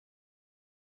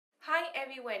Hi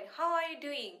everyone, how are you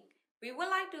doing? We would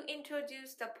like to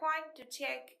introduce the point to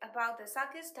check about the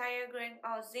circuit diagram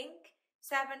of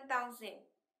Zynq-7000.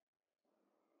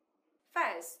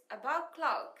 First, about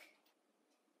clock.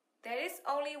 There is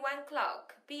only one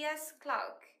clock, PS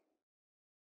clock.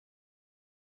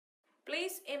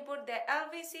 Please input the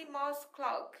LVC Morse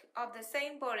clock of the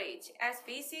same voltage as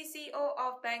VCCO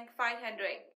of bank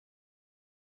 500.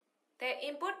 The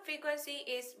input frequency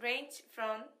is ranged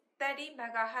from 30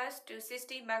 MHz to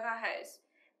 60 MHz.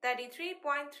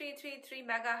 33.333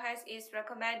 MHz is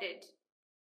recommended.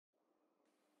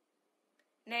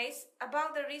 Next,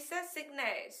 about the reset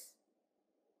signals.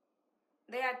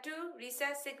 There are two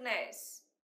reset signals.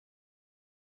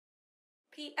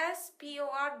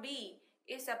 PS-PORB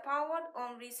is a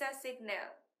powered-on reset signal.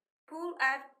 Pull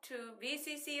up to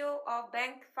VCCO of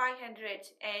bank 500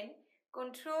 and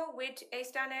control with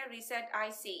external reset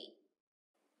IC.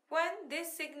 When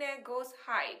this signal goes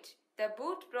high, the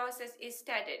boot process is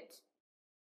started.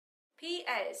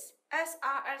 PS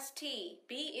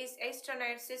SRST-B is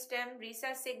external system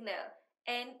reset signal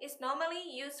and is normally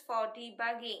used for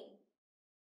debugging.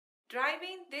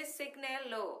 Driving this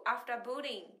signal low after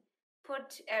booting,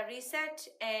 put a reset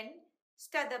and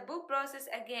start the boot process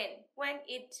again when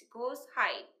it goes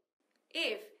high.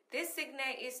 If this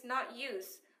signal is not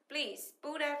used, please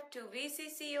boot up to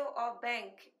VCCO of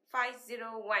bank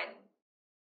 501.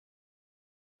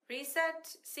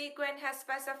 Reset sequence has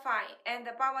specified and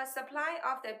the power supply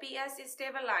of the PS is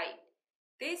stabilized.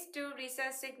 These two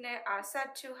reset signals are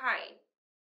set to high.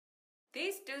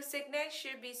 These two signals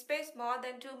should be spaced more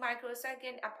than 2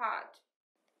 microseconds apart.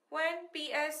 When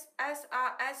PS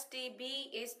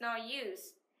SRST-B is not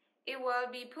used, it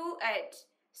will be pulled out,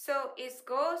 so it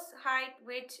goes high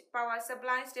with power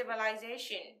supply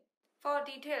stabilization. For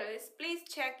details, please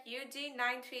check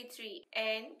UG933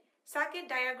 and circuit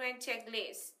diagram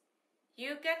checklist.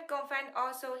 You can confirm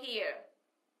also here.